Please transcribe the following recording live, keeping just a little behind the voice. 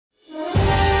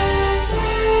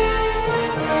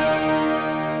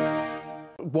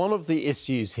one of the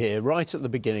issues here, right at the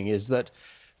beginning, is that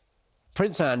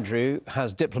Prince Andrew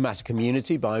has diplomatic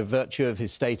immunity by virtue of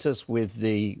his status with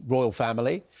the royal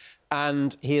family,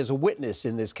 and he is a witness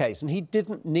in this case, and he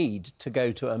didn't need to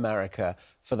go to America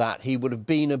for that. He would have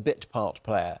been a bit part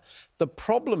player. The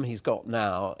problem he's got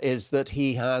now is that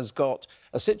he has got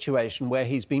a situation where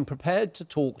he's been prepared to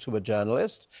talk to a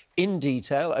journalist in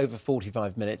detail over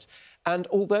 45 minutes, and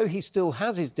although he still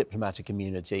has his diplomatic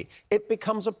immunity, it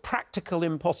becomes a practical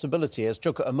impossibility, as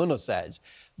Chuka Umunna said,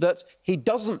 that he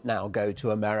doesn't now go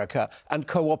to America and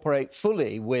cooperate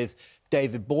fully with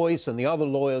David Boyce and the other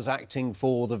lawyers acting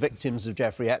for the victims of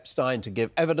Jeffrey Epstein to give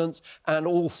evidence, and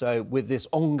also with this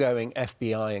ongoing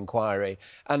FBI inquiry.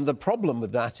 And the problem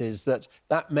with that is that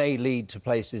that may lead to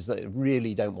places that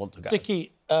really don't want to go.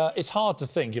 Dickie, it's hard to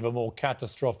think of a more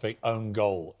catastrophic own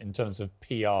goal in terms of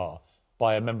PR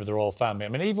by a member of the royal family. I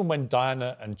mean, even when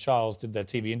Diana and Charles did their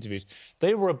TV interviews,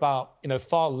 they were about, you know,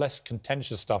 far less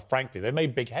contentious stuff, frankly. They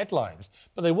made big headlines,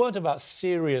 but they weren't about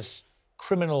serious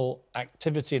criminal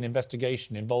activity and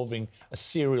investigation involving a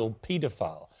serial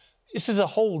paedophile. This is a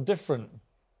whole different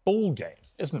ball game,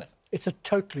 isn't it? It's a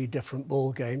totally different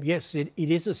ball game. Yes, it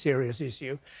is a serious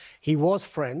issue. He was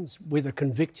friends with a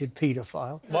convicted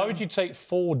paedophile. Why would you take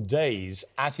 4 days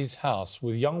at his house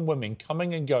with young women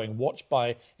coming and going, watched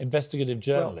by investigative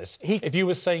journalists, if you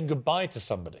were saying goodbye to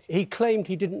somebody? He claimed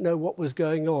he didn't know what was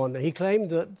going on. He claimed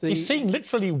that He's seen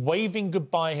literally waving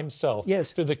goodbye himself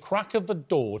through the crack of the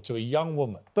door to a young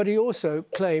woman. But he also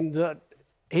claimed that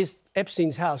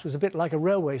Epstein's house was a bit like a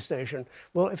railway station.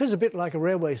 Well, if it's a bit like a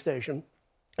railway station,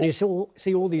 and you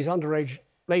see all these underage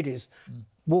ladies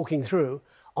walking through,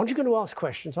 aren't you going to ask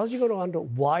questions? Aren't you going to wonder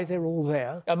why they're all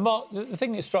there? And Mark, the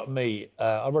thing that struck me,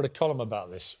 I wrote a column about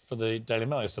this for the Daily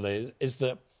Mail yesterday, is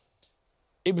that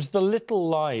it was the little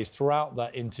lies throughout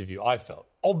that interview, I felt,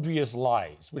 obvious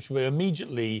lies, which were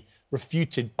immediately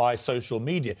refuted by social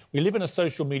media. We live in a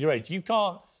social media age. You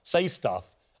can't say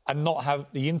stuff and not have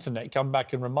the internet come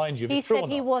back and remind you if it's true or not.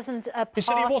 He said he wasn't a party He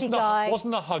said he guy.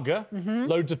 wasn't a hugger.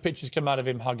 Loads of pictures come out of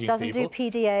him hugging Doesn't people. do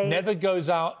PDAs. Never goes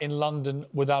out in London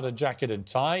without a jacket and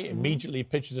tie. Immediately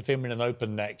pictures of him in an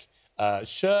open neck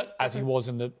shirt, as he was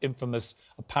in the infamous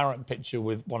apparent picture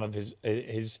with one of his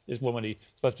woman he's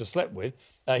supposed to have slept with.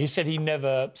 He said he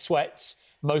never sweats.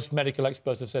 Most medical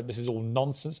experts have said this is all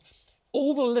nonsense.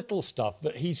 All the little stuff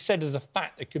that he said as a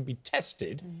fact that could be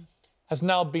tested has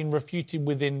now been refuted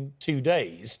within 2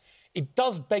 days. It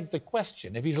does beg the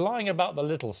question, if he's lying about the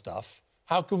little stuff,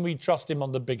 how can we trust him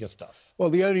on the bigger stuff? Well,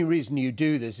 the only reason you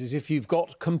do this is if you've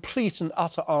got complete and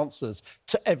utter answers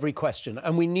to every question.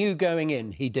 And we knew going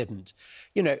in he didn't.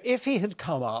 You know, if he had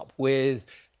come up with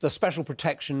the Special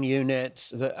Protection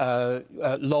Unit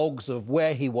logs of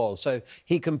where he was, so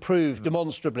he can prove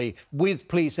demonstrably with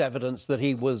police evidence that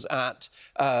he was at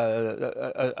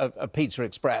a Pizza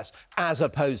Express as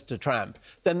opposed to Tramp,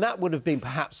 then that would have been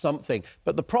perhaps something.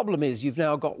 But the problem is you've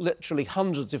now got literally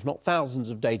hundreds, if not thousands,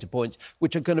 of data points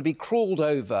which are going to be crawled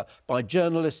over by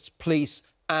journalists, police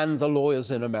and the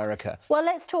lawyers in America. Well,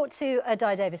 let's talk to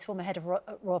Dai Davies, former head of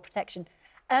Royal Protection.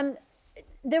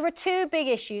 There are 2 big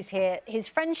issues here. His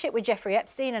friendship with Jeffrey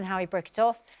Epstein and how he broke it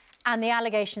off, and the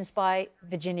allegations by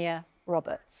Virginia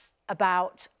Roberts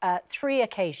about 3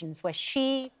 occasions where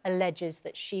she alleges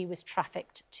that she was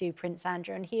trafficked to Prince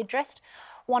Andrew. And he addressed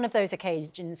one of those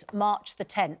occasions, March the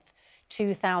 10th,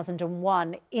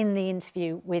 2001, in the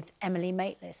interview with Emily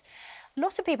Maitlis.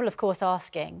 Lots of people, of course,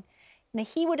 asking, you know,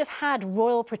 he would have had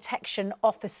Royal Protection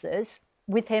officers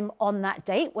with him on that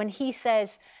date when he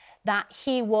says that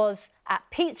he was at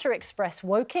Pizza Express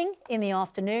Woking in the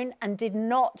afternoon and did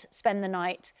not spend the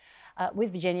night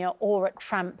with Virginia or at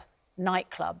Tramp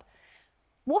nightclub.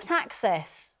 What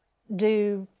access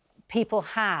do people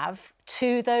have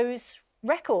to those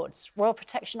records, Royal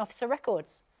Protection Officer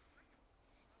records?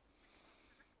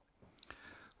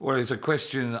 Well, it's a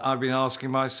question I've been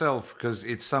asking myself because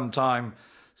it's some time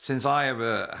since I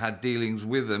ever had dealings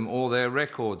with them or their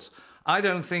records. I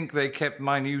don't think they kept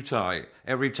minutiae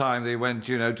every time they went,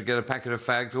 you know, to get a packet of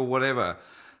fags or whatever.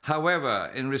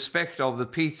 However, in respect of the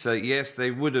pizza, yes,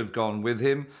 they would have gone with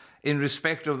him. In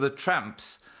respect of the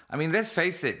tramps, I mean, let's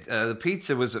face it, the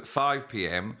pizza was at 5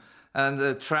 p.m. and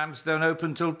the tramps don't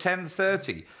open till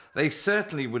 10:30. They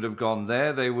certainly would have gone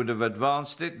there. They would have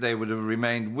advanced it. They would have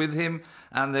remained with him.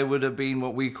 And there would have been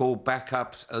what we call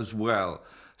backups as well.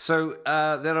 So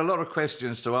there are a lot of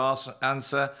questions to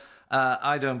answer.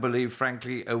 I don't believe,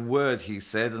 frankly, a word he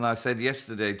said. And I said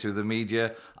yesterday to the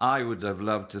media, I would have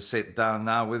loved to sit down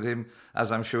now with him, as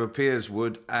I'm sure Piers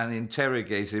would, and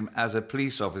interrogate him as a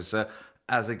police officer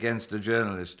as against a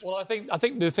journalist. Well, I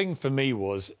think the thing for me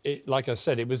was, like I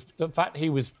said, it was the fact he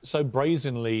was so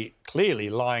brazenly, clearly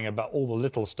lying about all the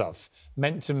little stuff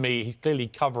meant to me he's clearly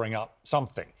covering up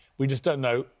something. We just don't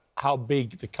know how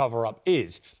big the cover-up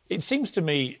is. It seems to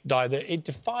me, Dai, that it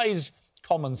defies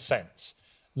common sense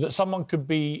that someone could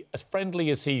be as friendly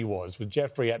as he was with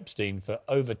Jeffrey Epstein for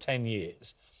over 10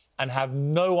 years and have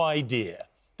no idea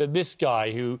that this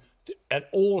guy who, at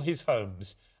all his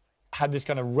homes, had this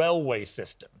kind of railway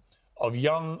system of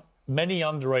many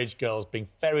underage girls being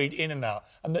ferried in and out,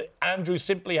 and that Andrew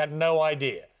simply had no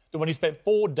idea that when he spent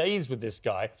 4 days with this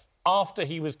guy after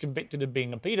he was convicted of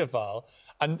being a paedophile,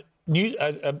 and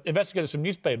investigators from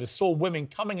newspapers saw women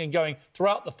coming and going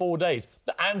throughout the 4 days,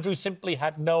 that Andrew simply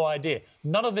had no idea.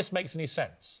 None of this makes any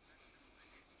sense.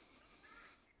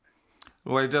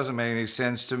 Well, it doesn't make any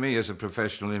sense to me as a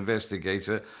professional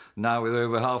investigator, now with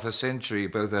over half a century,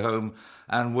 both at home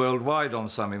and worldwide, on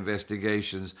some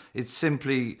investigations. It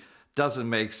simply doesn't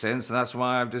make sense, and that's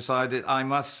why I've decided I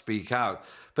must speak out.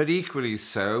 But equally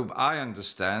so, I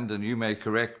understand, and you may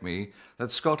correct me,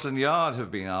 that Scotland Yard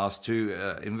have been asked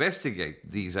to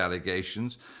investigate these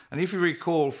allegations. And if you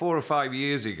recall, 4 or 5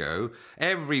 years ago,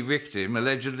 every victim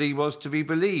allegedly was to be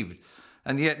believed.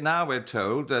 And yet now we're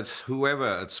told that whoever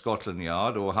at Scotland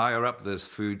Yard or higher up this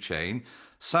food chain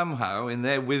somehow, in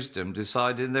their wisdom,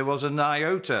 decided there was an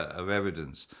iota of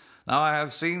evidence. Now, I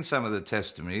have seen some of the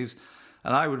testimonies,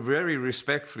 and I would very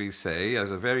respectfully say,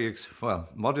 as a very, well,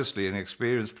 modestly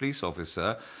inexperienced police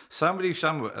officer, somebody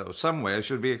somewhere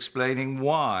should be explaining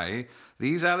why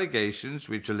these allegations,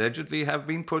 which allegedly have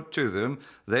been put to them,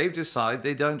 they've decided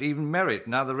they don't even merit.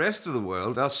 Now, the rest of the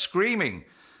world are screaming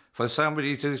for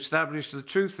somebody to establish the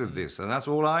truth of this. And that's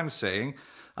all I'm saying.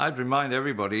 I'd remind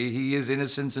everybody he is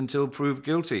innocent until proved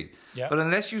guilty. Yep. But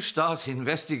unless you start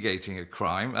investigating a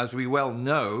crime, as we well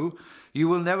know, you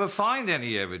will never find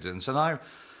any evidence. And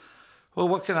well,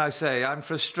 what can I say? I'm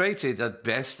frustrated at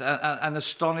best and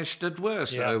astonished at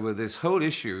worst over this whole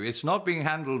issue. It's not being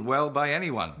handled well by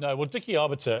anyone. No, well, Dickie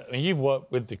Arbiter, I mean, you've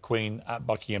worked with the Queen at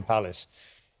Buckingham Palace.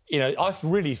 You know, I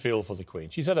really feel for the Queen.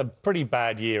 She's had a pretty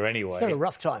bad year anyway. It's had a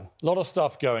rough time. A lot of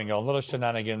stuff going on, a lot of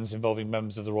shenanigans involving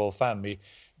members of the royal family.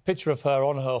 Picture of her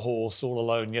on her horse all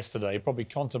alone yesterday, probably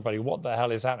contemplating what the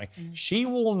hell is happening. She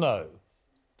will know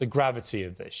the gravity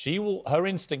of this. Her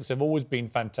instincts have always been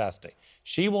fantastic.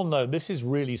 She will know this is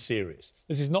really serious.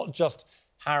 This is not just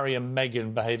Harry and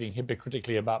Meghan behaving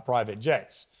hypocritically about private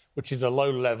jets, which is a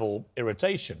low-level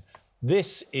irritation.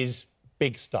 This is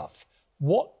big stuff.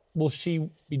 What will she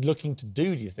be looking to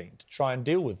do you think, to try and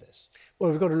deal with this?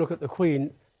 Well, we've got to look at the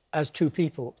Queen as two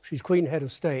people. She's Queen, head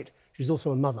of state. She's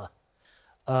also a mother.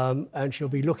 And she'll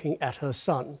be looking at her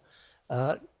son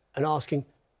and asking,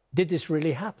 did this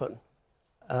really happen?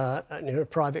 In a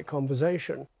private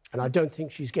conversation. And I don't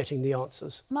think she's getting the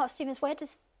answers. Mark Stevens, where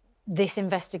does this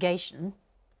investigation,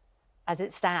 as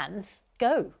it stands,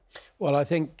 go? Well, I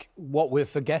think what we're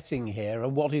forgetting here,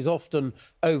 and what is often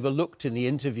overlooked in the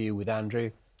interview with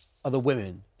Andrew, are the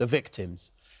women, the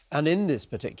victims. And in this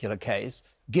particular case,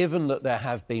 given that there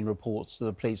have been reports to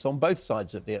the police on both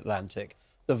sides of the Atlantic,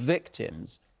 the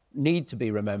victims need to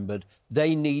be remembered.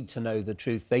 They need to know the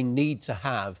truth. They need to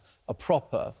have a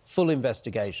proper, full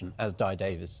investigation, as Dai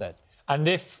Davies said. And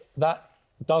if that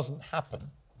doesn't happen,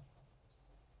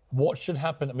 what should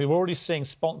happen? I mean, we're already seeing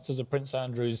sponsors of Prince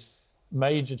Andrew's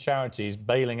major charities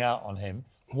bailing out on him.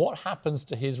 What happens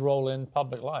to his role in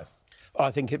public life? I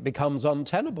think it becomes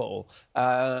untenable.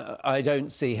 I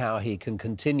don't see how he can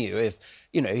continue if,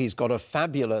 you know, he's got a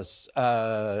fabulous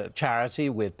charity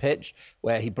with Pitch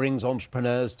where he brings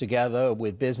entrepreneurs together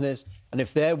with business. And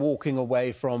if they're walking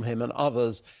away from him and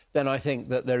others, then I think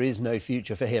that there is no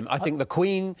future for him. I think the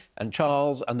Queen and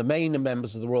Charles and the main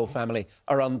members of the royal family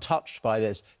are untouched by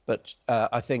this. But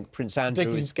I think Prince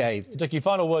Andrew is scathed. Dickie,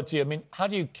 final word to you. I mean, how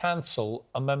do you cancel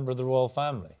a member of the royal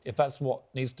family if that's what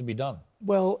needs to be done?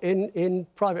 Well, in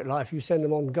private life, you send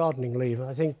them on gardening leave.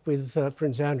 I think with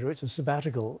Prince Andrew, it's a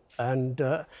sabbatical. And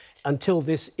until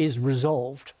this is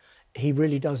resolved, he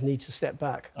really does need to step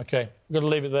back. OK, I'm going to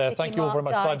leave it there. Thank you all very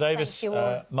much. Dai Davies,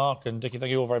 Mark and Dickie, thank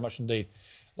you all very much indeed.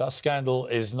 That scandal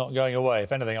is not going away.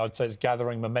 If anything, I'd say it's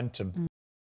gathering momentum.